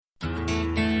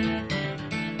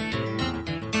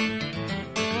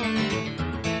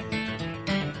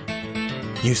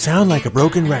You sound like a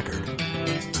broken record.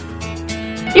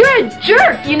 You're a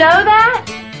jerk, you know that?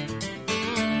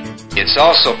 It's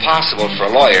also possible for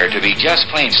a lawyer to be just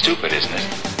plain stupid, isn't it?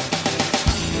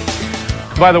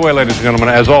 By the way, ladies and gentlemen,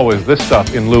 as always, this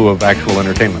stuff in lieu of actual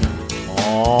entertainment.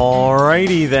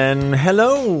 Alrighty then,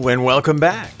 hello and welcome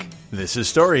back. This is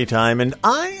Storytime and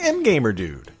I am Gamer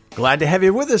Dude. Glad to have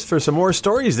you with us for some more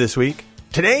stories this week.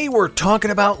 Today we're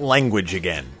talking about language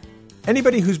again.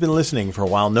 Anybody who's been listening for a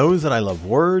while knows that I love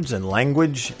words and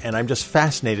language, and I'm just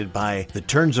fascinated by the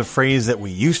turns of phrase that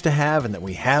we used to have and that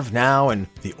we have now, and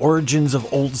the origins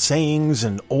of old sayings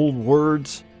and old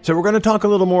words. So we're going to talk a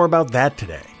little more about that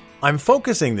today. I'm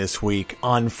focusing this week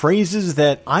on phrases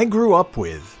that I grew up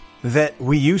with that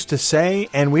we used to say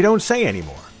and we don't say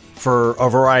anymore for a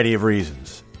variety of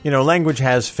reasons. You know, language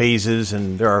has phases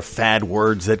and there are fad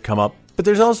words that come up, but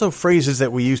there's also phrases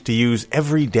that we used to use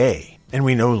every day and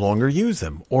we no longer use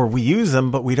them, or we use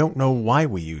them but we don't know why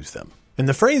we use them. And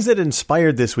the phrase that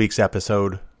inspired this week's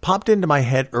episode popped into my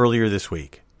head earlier this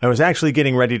week. I was actually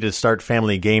getting ready to start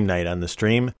family game night on the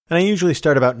stream, and I usually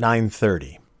start about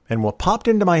 9:30. And what popped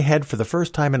into my head for the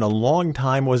first time in a long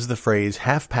time was the phrase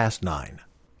 9:30.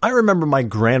 I remember my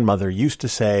grandmother used to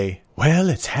say, "Well,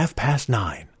 it's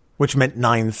 9:30, which meant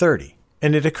 9:30.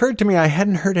 And it occurred to me I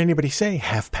hadn't heard anybody say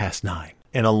 9:30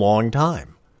 in a long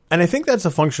time. And I think that's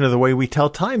a function of the way we tell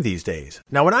time these days.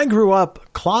 Now, when I grew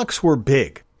up, clocks were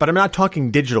big, but I'm not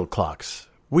talking digital clocks.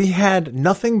 We had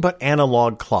nothing but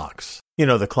analog clocks. You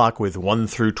know, the clock with 1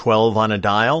 through 12 on a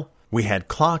dial. We had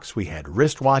clocks, we had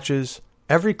wristwatches.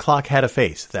 Every clock had a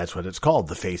face. That's what it's called,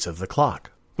 the face of the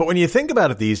clock. But when you think about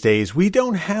it these days, we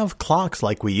don't have clocks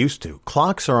like we used to.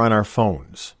 Clocks are on our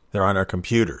phones. They're on our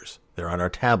computers. They're on our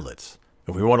tablets.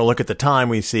 If we want to look at the time,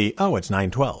 we see, oh, it's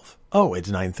 9:12. Oh, it's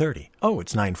 9:30. Oh,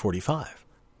 it's 9:45.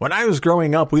 When I was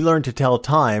growing up, we learned to tell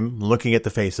time looking at the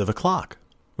face of a clock.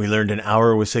 We learned an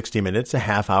hour was 60 minutes, a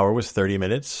half hour was 30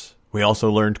 minutes. We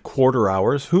also learned quarter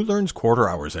hours. Who learns quarter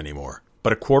hours anymore?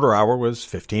 But a quarter hour was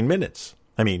 15 minutes.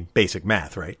 I mean, basic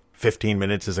math, right? 15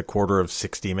 minutes is a quarter of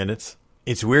 60 minutes.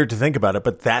 It's weird to think about it,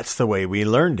 but that's the way we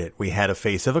learned it. We had a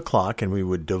face of a clock and we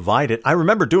would divide it. I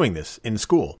remember doing this in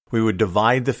school. We would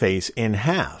divide the face in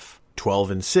half.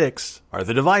 12 and 6 are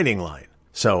the dividing line.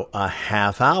 So a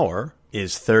half hour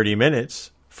is 30 minutes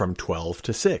from 12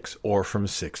 to 6 or from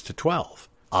 6 to 12.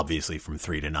 Obviously from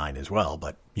 3 to 9 as well,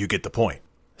 but you get the point.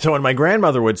 So when my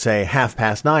grandmother would say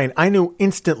 9:30, I knew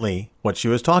instantly what she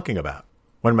was talking about.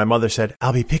 When my mother said,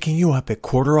 "I'll be picking you up at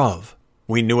quarter of,"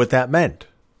 we knew what that meant.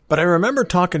 But I remember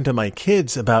talking to my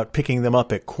kids about picking them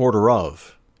up at quarter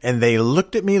of, and they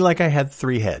looked at me like I had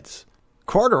 3 heads.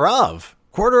 Quarter of?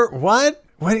 Quarter what?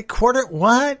 Wait, quarter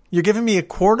what? You're giving me a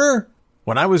quarter?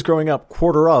 When I was growing up,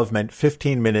 quarter of meant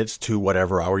 15 minutes to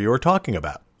whatever hour you were talking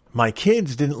about. My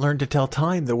kids didn't learn to tell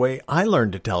time the way I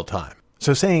learned to tell time.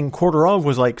 So saying quarter of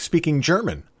was like speaking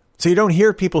German. So you don't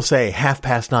hear people say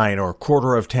 9:30 or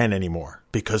quarter of 10 anymore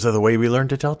because of the way we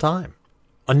learned to tell time.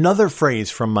 Another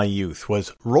phrase from my youth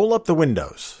was roll up the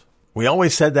windows. We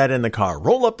always said that in the car,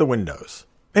 roll up the windows.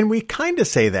 And we kind of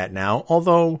say that now,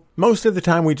 although most of the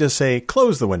time we just say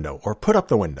close the window or put up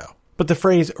the window. But the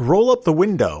phrase roll up the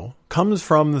window comes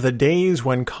from the days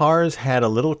when cars had a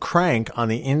little crank on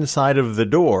the inside of the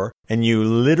door and you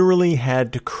literally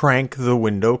had to crank the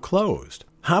window closed.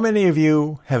 How many of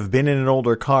you have been in an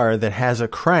older car that has a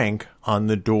crank on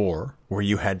the door where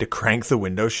you had to crank the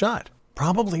window shut?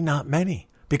 Probably not many,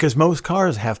 because most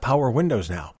cars have power windows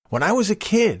now. When I was a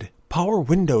kid, power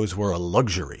windows were a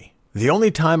luxury. The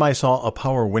only time I saw a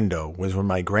power window was when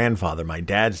my grandfather, my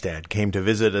dad's dad, came to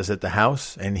visit us at the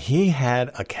house, and he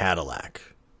had a Cadillac.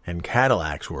 And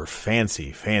Cadillacs were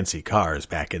fancy, fancy cars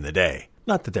back in the day.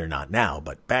 Not that they're not now,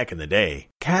 but back in the day,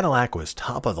 Cadillac was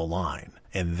top of the line,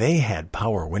 and they had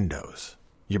power windows.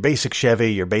 Your basic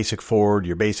Chevy, your basic Ford,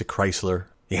 your basic Chrysler,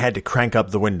 you had to crank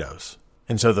up the windows.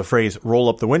 And so the phrase roll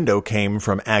up the window came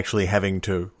from actually having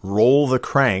to roll the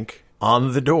crank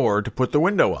on the door to put the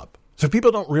window up. So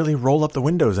people don't really roll up the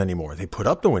windows anymore. They put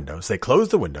up the windows, they close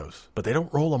the windows, but they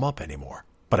don't roll them up anymore.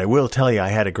 But I will tell you, I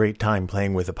had a great time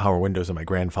playing with the power windows in my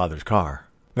grandfather's car.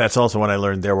 That's also when I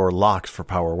learned there were locks for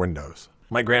power windows.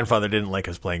 My grandfather didn't like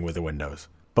us playing with the windows.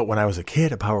 But when I was a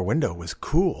kid, a power window was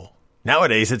cool.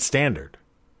 Nowadays, it's standard.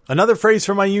 Another phrase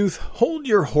from my youth, hold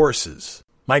your horses.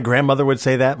 My grandmother would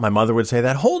say that, my mother would say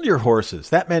that, hold your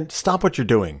horses. That meant stop what you're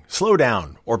doing, slow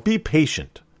down, or be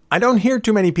patient. I don't hear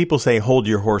too many people say hold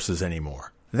your horses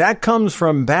anymore. That comes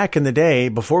from back in the day,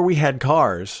 before we had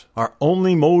cars, our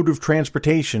only mode of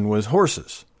transportation was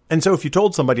horses. And so if you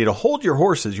told somebody to hold your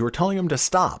horses, you were telling them to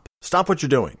stop. Stop what you're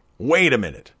doing. Wait a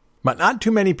minute. But not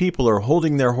too many people are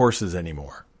holding their horses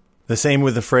anymore. The same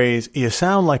with the phrase, you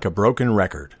sound like a broken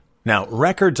record. Now,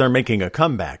 records are making a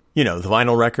comeback. You know, the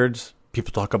vinyl records.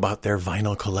 People talk about their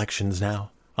vinyl collections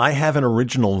now. I have an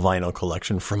original vinyl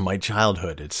collection from my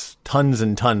childhood. It's tons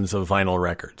and tons of vinyl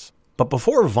records. But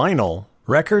before vinyl,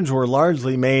 records were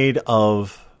largely made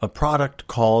of a product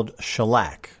called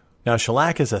shellac. Now,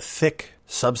 shellac is a thick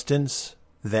substance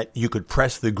that you could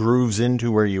press the grooves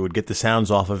into where you would get the sounds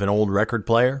off of an old record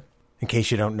player. In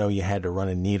case you don't know, you had to run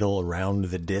a needle around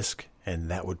the disc, and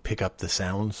that would pick up the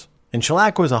sounds. And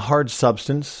shellac was a hard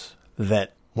substance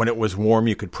that, when it was warm,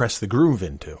 you could press the groove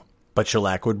into. But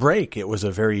shellac would break. It was a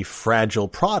very fragile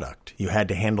product. You had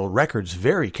to handle records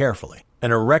very carefully.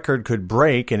 And a record could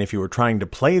break, and if you were trying to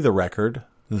play the record,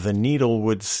 the needle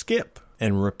would skip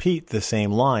and repeat the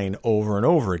same line over and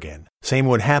over again. Same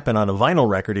would happen on a vinyl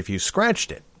record if you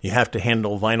scratched it. You have to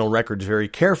handle vinyl records very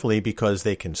carefully because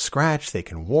they can scratch, they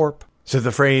can warp. So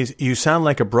the phrase, you sound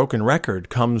like a broken record,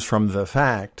 comes from the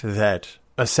fact that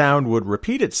a sound would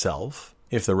repeat itself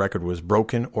if the record was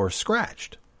broken or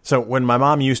scratched. So when my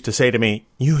mom used to say to me,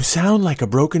 you sound like a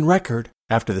broken record,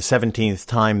 after the 17th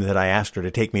time that I asked her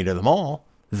to take me to the mall,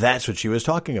 that's what she was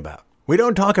talking about. We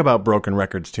don't talk about broken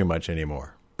records too much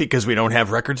anymore because we don't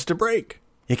have records to break.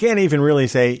 You can't even really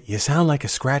say, you sound like a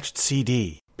scratched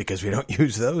CD, because we don't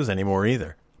use those anymore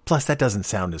either. Plus, that doesn't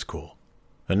sound as cool.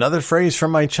 Another phrase from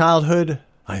my childhood,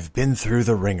 I've been through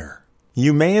the ringer.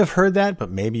 You may have heard that, but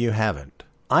maybe you haven't.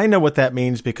 I know what that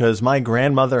means because my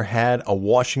grandmother had a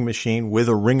washing machine with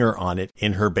a wringer on it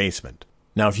in her basement.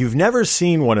 Now, if you've never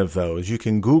seen one of those, you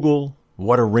can Google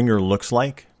what a wringer looks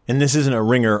like. And this isn't a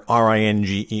wringer,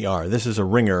 R-I-N-G-E-R. This is a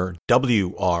wringer,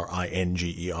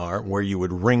 W-R-I-N-G-E-R, where you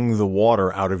would wring the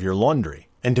water out of your laundry.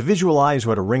 And to visualize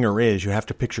what a wringer is, you have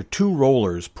to picture two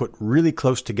rollers put really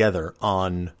close together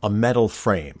on a metal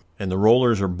frame. And the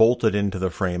rollers are bolted into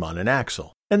the frame on an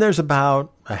axle. And there's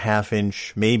about a half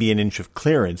inch, maybe an inch of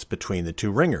clearance between the two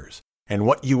wringers. And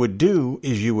what you would do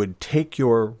is you would take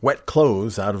your wet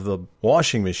clothes out of the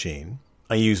washing machine.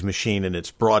 I use machine in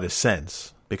its broadest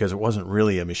sense, because it wasn't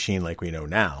really a machine like we know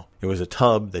now. It was a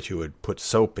tub that you would put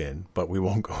soap in, but we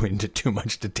won't go into too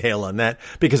much detail on that,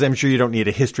 because I'm sure you don't need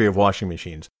a history of washing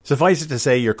machines. Suffice it to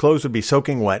say, your clothes would be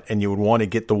soaking wet, and you would want to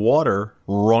get the water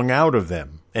wrung out of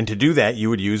them. And to do that, you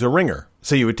would use a wringer.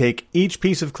 So you would take each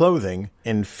piece of clothing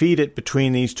and feed it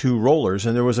between these two rollers,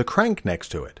 and there was a crank next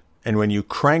to it. And when you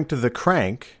cranked the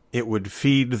crank, it would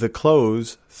feed the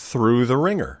clothes through the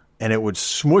wringer, and it would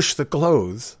smush the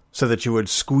clothes so that you would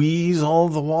squeeze all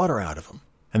the water out of them.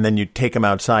 And then you'd take them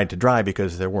outside to dry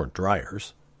because there weren't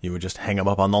dryers. You would just hang them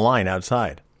up on the line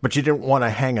outside. But you didn't want to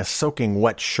hang a soaking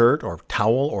wet shirt or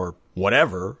towel or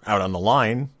whatever out on the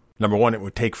line. Number one, it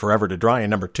would take forever to dry. And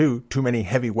number two, too many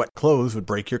heavy wet clothes would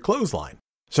break your clothesline.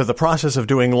 So the process of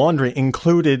doing laundry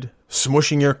included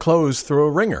smushing your clothes through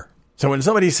a wringer. So when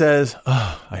somebody says,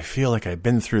 I feel like I've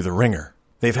been through the ringer,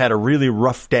 they've had a really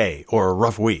rough day or a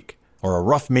rough week or a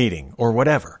rough meeting or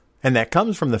whatever. And that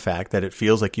comes from the fact that it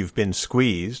feels like you've been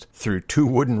squeezed through two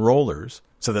wooden rollers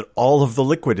so that all of the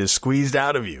liquid is squeezed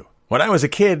out of you. When I was a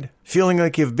kid, feeling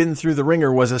like you've been through the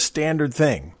ringer was a standard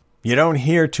thing. You don't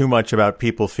hear too much about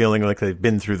people feeling like they've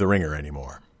been through the ringer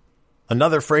anymore.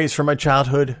 Another phrase from my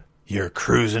childhood, you're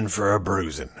cruising for a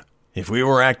bruising. If we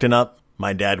were acting up,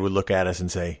 my dad would look at us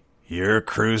and say, you're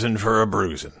cruising for a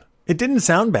bruising. It didn't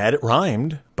sound bad, it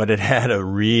rhymed, but it had a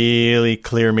really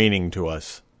clear meaning to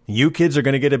us. You kids are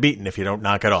going to get a beating if you don't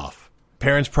knock it off.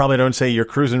 Parents probably don't say you're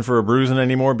cruising for a bruising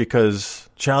anymore because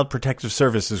Child Protective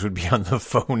Services would be on the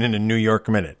phone in a New York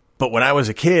minute. But when I was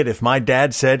a kid, if my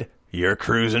dad said, you're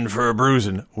cruising for a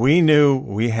bruising, we knew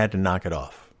we had to knock it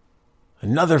off.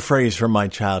 Another phrase from my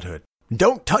childhood,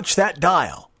 don't touch that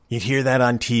dial. You'd hear that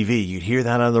on TV, you'd hear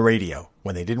that on the radio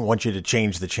when they didn't want you to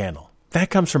change the channel. That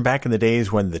comes from back in the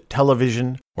days when the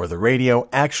television or the radio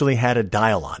actually had a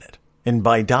dial on it. And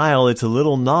by dial, it's a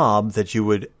little knob that you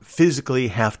would physically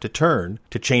have to turn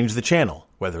to change the channel,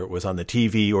 whether it was on the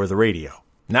TV or the radio.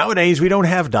 Nowadays, we don't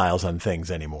have dials on things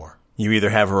anymore. You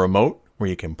either have a remote where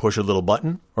you can push a little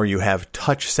button, or you have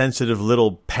touch-sensitive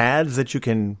little pads that you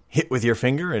can hit with your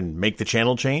finger and make the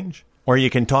channel change. Or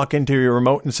you can talk into your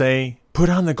remote and say, put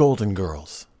on the Golden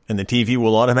Girls, and the TV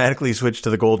will automatically switch to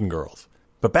the Golden Girls.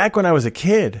 But back when I was a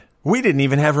kid, we didn't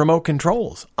even have remote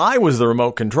controls. I was the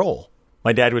remote control.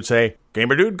 My dad would say,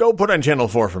 Gamer Dude, go put on channel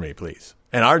 4 for me, please.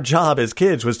 And our job as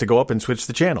kids was to go up and switch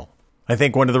the channel. I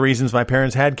think one of the reasons my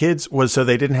parents had kids was so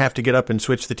they didn't have to get up and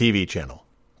switch the TV channel.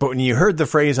 But when you heard the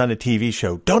phrase on a TV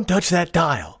show, don't touch that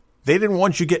dial, they didn't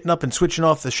want you getting up and switching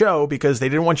off the show because they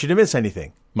didn't want you to miss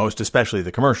anything, most especially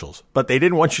the commercials. But they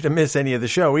didn't want you to miss any of the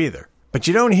show either. But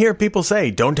you don't hear people say,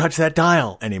 don't touch that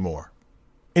dial anymore.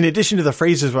 In addition to the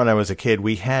phrases when I was a kid,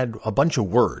 we had a bunch of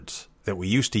words that we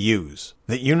used to use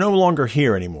that you no longer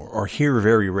hear anymore or hear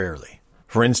very rarely.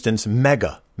 For instance,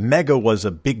 mega. Mega was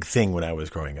a big thing when I was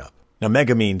growing up. Now,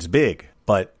 mega means big,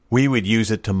 but we would use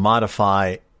it to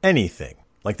modify anything.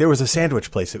 Like there was a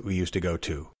sandwich place that we used to go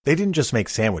to. They didn't just make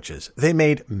sandwiches. They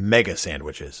made mega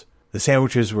sandwiches. The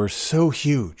sandwiches were so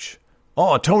huge.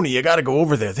 Oh, Tony, you got to go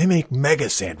over there. They make mega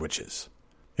sandwiches.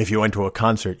 If you went to a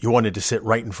concert, you wanted to sit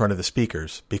right in front of the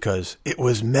speakers because it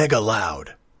was mega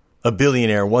loud. A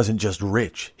billionaire wasn't just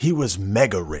rich. He was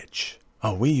mega rich.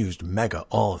 Oh, we used mega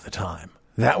all the time.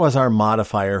 That was our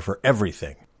modifier for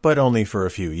everything, but only for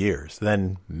a few years.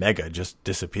 Then mega just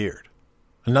disappeared.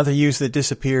 Another use that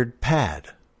disappeared, pad.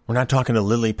 We're not talking a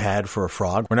lily pad for a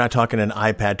frog. We're not talking an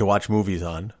iPad to watch movies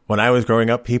on. When I was growing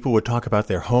up, people would talk about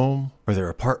their home or their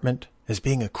apartment as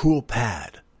being a cool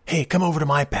pad. Hey, come over to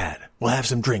my pad. We'll have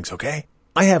some drinks, okay?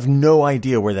 I have no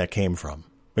idea where that came from.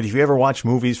 But if you ever watch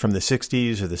movies from the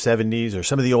 60s or the 70s or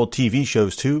some of the old TV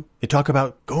shows too, they talk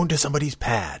about going to somebody's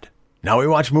pad. Now we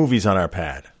watch movies on our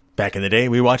pad. Back in the day,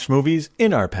 we watched movies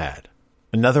in our pad.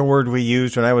 Another word we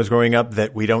used when I was growing up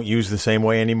that we don't use the same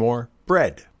way anymore,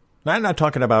 bread. Now, I'm not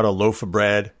talking about a loaf of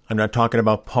bread. I'm not talking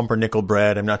about pumpernickel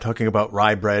bread. I'm not talking about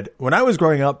rye bread. When I was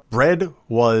growing up, bread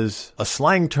was a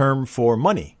slang term for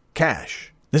money,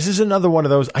 cash. This is another one of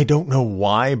those, I don't know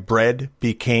why bread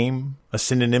became a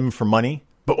synonym for money.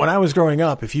 But when I was growing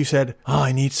up, if you said, oh,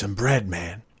 I need some bread,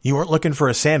 man, you weren't looking for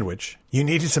a sandwich. You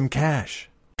needed some cash.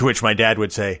 To which my dad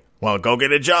would say, well, go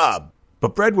get a job.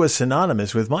 But bread was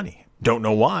synonymous with money. Don't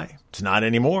know why. It's not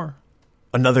anymore.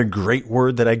 Another great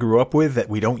word that I grew up with that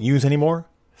we don't use anymore,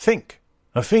 fink.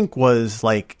 A fink was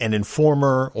like an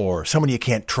informer or someone you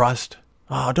can't trust.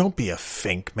 Oh, don't be a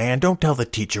fink, man. Don't tell the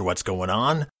teacher what's going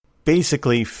on.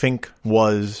 Basically, fink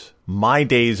was my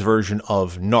day's version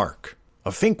of narc.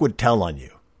 A fink would tell on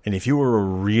you. And if you were a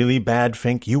really bad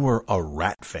fink, you were a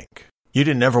rat fink. You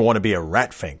didn't ever want to be a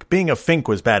rat fink. Being a fink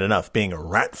was bad enough. Being a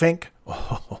rat fink?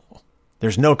 Oh,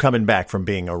 there's no coming back from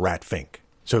being a rat fink.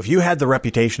 So if you had the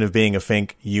reputation of being a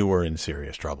fink, you were in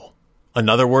serious trouble.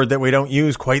 Another word that we don't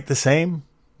use quite the same,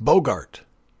 Bogart.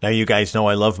 Now you guys know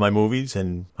I love my movies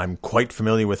and I'm quite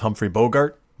familiar with Humphrey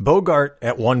Bogart. Bogart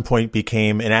at one point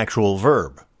became an actual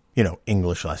verb. You know,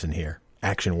 English lesson here.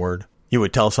 Action word. You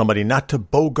would tell somebody not to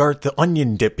bogart the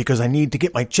onion dip because I need to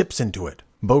get my chips into it.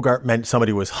 Bogart meant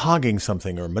somebody was hogging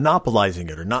something or monopolizing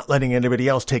it or not letting anybody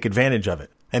else take advantage of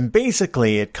it. And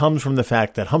basically it comes from the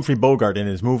fact that Humphrey Bogart in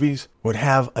his movies would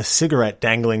have a cigarette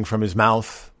dangling from his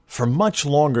mouth for much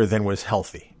longer than was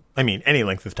healthy. I mean, any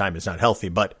length of time is not healthy,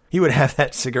 but he would have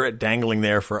that cigarette dangling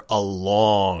there for a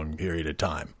long period of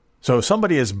time. So if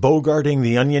somebody is bogarting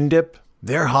the onion dip,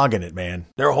 they're hogging it, man.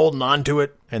 They're holding on to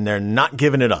it and they're not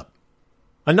giving it up.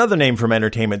 Another name from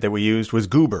entertainment that we used was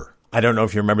Goober. I don't know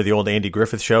if you remember the old Andy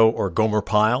Griffith Show or Gomer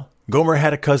Pyle. Gomer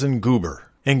had a cousin, Goober.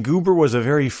 And Goober was a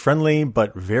very friendly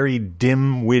but very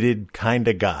dim-witted kind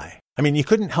of guy. I mean, you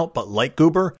couldn't help but like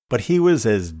Goober, but he was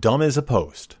as dumb as a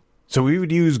post. So we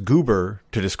would use Goober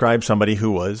to describe somebody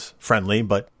who was friendly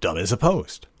but dumb as a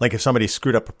post. Like if somebody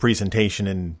screwed up a presentation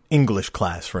in English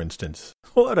class, for instance.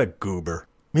 What a goober.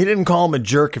 You didn't call him a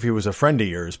jerk if he was a friend of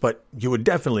yours, but you would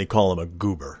definitely call him a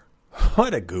goober.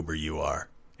 What a goober you are.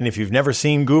 And if you've never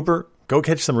seen Goober, go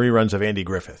catch some reruns of Andy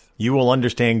Griffith. You will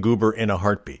understand Goober in a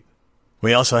heartbeat.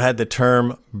 We also had the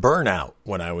term burnout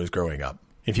when I was growing up.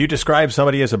 If you describe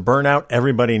somebody as a burnout,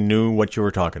 everybody knew what you were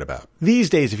talking about.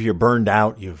 These days, if you're burned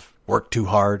out, you've worked too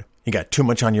hard, you got too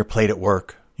much on your plate at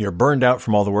work, you're burned out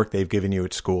from all the work they've given you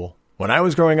at school. When I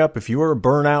was growing up, if you were a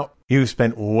burnout, you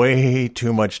spent way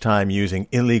too much time using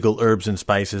illegal herbs and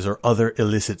spices or other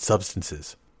illicit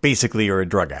substances. Basically, you're a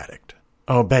drug addict.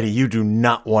 Oh, Betty, you do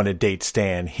not want to date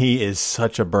Stan. He is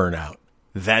such a burnout.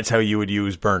 That's how you would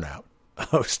use burnout.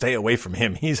 Oh, stay away from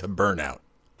him. He's a burnout.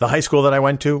 The high school that I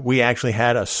went to, we actually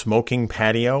had a smoking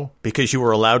patio because you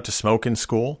were allowed to smoke in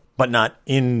school, but not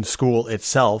in school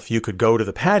itself. You could go to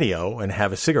the patio and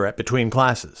have a cigarette between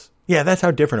classes. Yeah, that's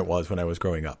how different it was when I was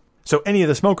growing up. So any of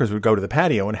the smokers would go to the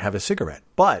patio and have a cigarette.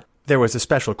 But there was a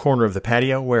special corner of the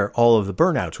patio where all of the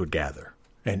burnouts would gather.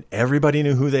 And everybody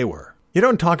knew who they were. You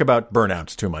don't talk about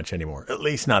burnouts too much anymore, at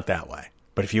least not that way.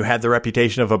 But if you had the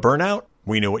reputation of a burnout,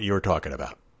 we knew what you were talking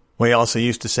about. We also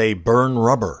used to say burn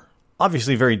rubber.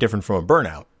 Obviously very different from a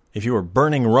burnout. If you were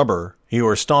burning rubber, you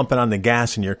were stomping on the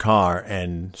gas in your car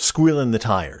and squealing the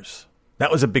tires.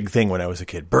 That was a big thing when I was a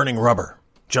kid, burning rubber.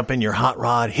 Jump in your hot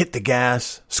rod, hit the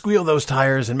gas, squeal those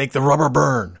tires, and make the rubber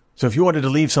burn. So if you wanted to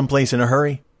leave someplace in a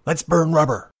hurry, let's burn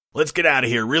rubber. Let's get out of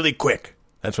here really quick.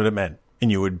 That's what it meant.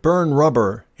 And you would burn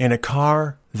rubber in a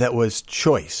car that was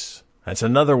choice. That's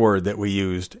another word that we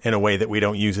used in a way that we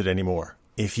don't use it anymore.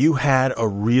 If you had a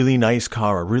really nice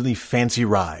car, a really fancy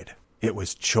ride, it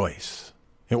was choice.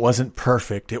 It wasn't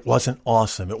perfect. It wasn't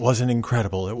awesome. It wasn't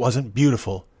incredible. It wasn't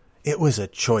beautiful. It was a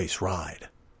choice ride.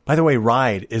 By the way,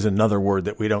 ride is another word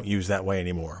that we don't use that way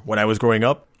anymore. When I was growing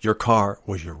up, your car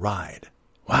was your ride.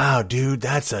 Wow, dude,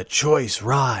 that's a choice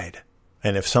ride.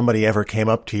 And if somebody ever came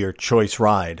up to your choice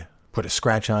ride, put a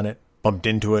scratch on it, bumped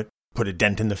into it, put a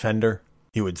dent in the fender,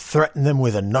 you would threaten them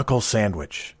with a knuckle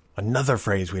sandwich. Another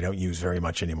phrase we don't use very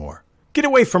much anymore. Get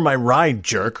away from my ride,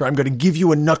 jerk, or I'm going to give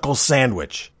you a knuckle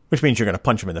sandwich. Which means you're going to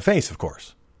punch him in the face, of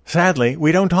course. Sadly,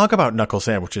 we don't talk about knuckle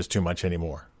sandwiches too much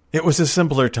anymore. It was a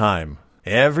simpler time.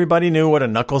 Everybody knew what a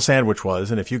knuckle sandwich was,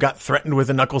 and if you got threatened with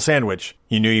a knuckle sandwich,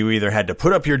 you knew you either had to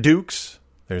put up your dukes.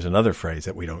 There's another phrase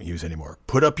that we don't use anymore.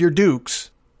 Put up your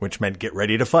dukes, which meant get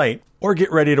ready to fight, or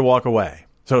get ready to walk away.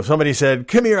 So if somebody said,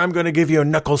 come here, I'm going to give you a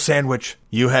knuckle sandwich,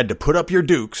 you had to put up your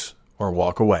dukes or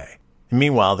walk away. And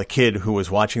meanwhile, the kid who was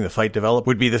watching the fight develop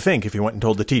would be the Fink if he went and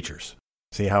told the teachers.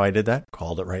 See how I did that?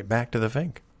 Called it right back to the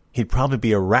Fink. He'd probably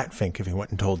be a rat Fink if he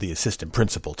went and told the assistant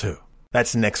principal, too.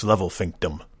 That's next level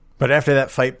Finkdom. But after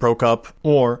that fight broke up,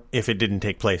 or if it didn't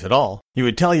take place at all, you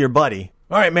would tell your buddy,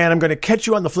 all right, man, I'm going to catch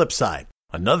you on the flip side.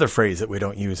 Another phrase that we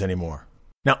don't use anymore.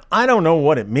 Now, I don't know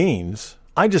what it means.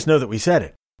 I just know that we said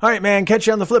it. All right, man, catch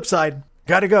you on the flip side.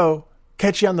 Gotta go.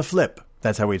 Catch you on the flip.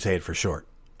 That's how we'd say it for short.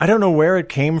 I don't know where it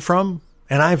came from,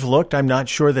 and I've looked. I'm not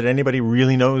sure that anybody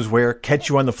really knows where catch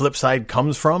you on the flip side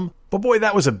comes from. But boy,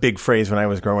 that was a big phrase when I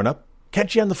was growing up.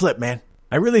 Catch you on the flip, man.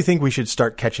 I really think we should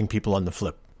start catching people on the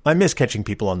flip. I miss catching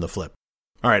people on the flip.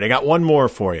 All right, I got one more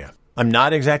for you. I'm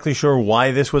not exactly sure why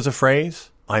this was a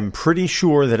phrase. I'm pretty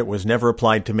sure that it was never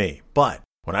applied to me. But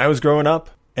when I was growing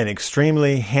up, an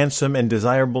extremely handsome and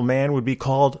desirable man would be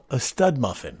called a stud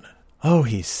muffin. Oh,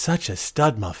 he's such a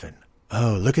stud muffin.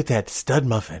 Oh, look at that stud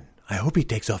muffin. I hope he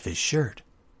takes off his shirt.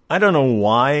 I don't know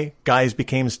why guys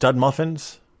became stud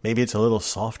muffins. Maybe it's a little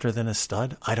softer than a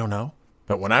stud. I don't know.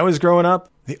 But when I was growing up,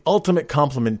 the ultimate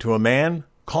compliment to a man,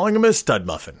 calling him a stud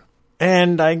muffin.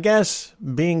 And I guess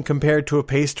being compared to a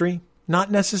pastry,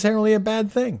 not necessarily a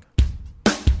bad thing.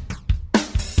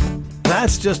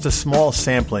 That's just a small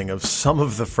sampling of some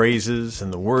of the phrases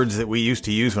and the words that we used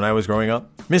to use when I was growing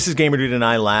up. Mrs. Gamerdude and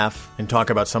I laugh and talk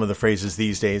about some of the phrases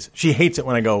these days. She hates it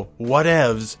when I go,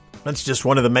 whatevs. That's just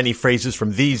one of the many phrases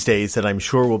from these days that I'm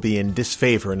sure will be in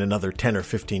disfavor in another 10 or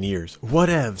 15 years.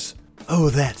 Whatevs. Oh,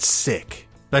 that's sick.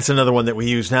 That's another one that we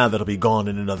use now that'll be gone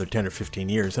in another 10 or 15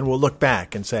 years. And we'll look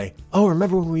back and say, oh,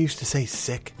 remember when we used to say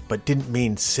sick, but didn't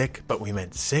mean sick, but we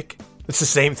meant sick? It's the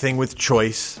same thing with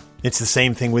choice. It's the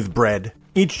same thing with bread.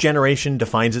 Each generation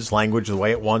defines its language the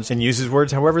way it wants and uses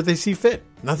words however they see fit.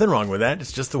 Nothing wrong with that.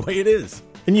 It's just the way it is.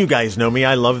 And you guys know me.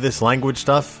 I love this language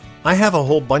stuff. I have a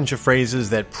whole bunch of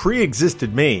phrases that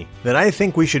pre-existed me that I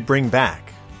think we should bring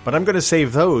back. But I'm going to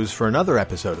save those for another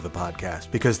episode of the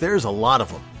podcast because there's a lot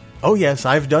of them. Oh yes,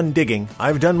 I've done digging.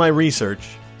 I've done my research.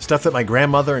 Stuff that my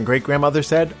grandmother and great-grandmother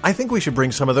said. I think we should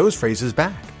bring some of those phrases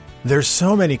back. There's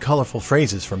so many colorful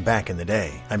phrases from back in the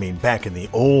day. I mean, back in the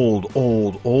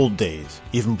old days,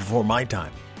 even before my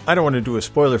time. I don't want to do a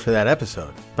spoiler for that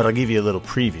episode, but I'll give you a little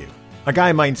preview. A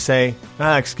guy might say,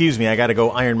 excuse me, I gotta go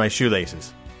iron my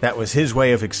shoelaces. That was his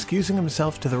way of excusing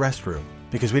himself to the restroom,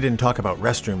 because we didn't talk about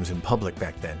restrooms in public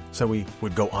back then, so we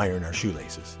would go iron our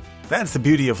shoelaces. That's the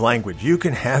beauty of language. You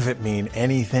can have it mean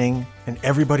anything, and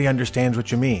everybody understands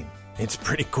what you mean. It's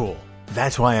pretty cool.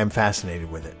 That's why I'm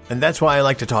fascinated with it. And that's why I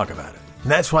like to talk about it.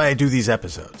 And that's why I do these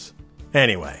episodes.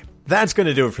 Anyway, that's going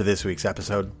to do it for this week's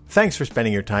episode. Thanks for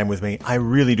spending your time with me. I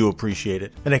really do appreciate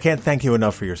it. And I can't thank you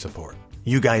enough for your support.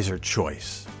 You guys are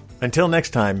choice. Until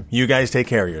next time, you guys take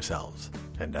care of yourselves.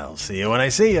 And I'll see you when I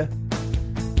see you.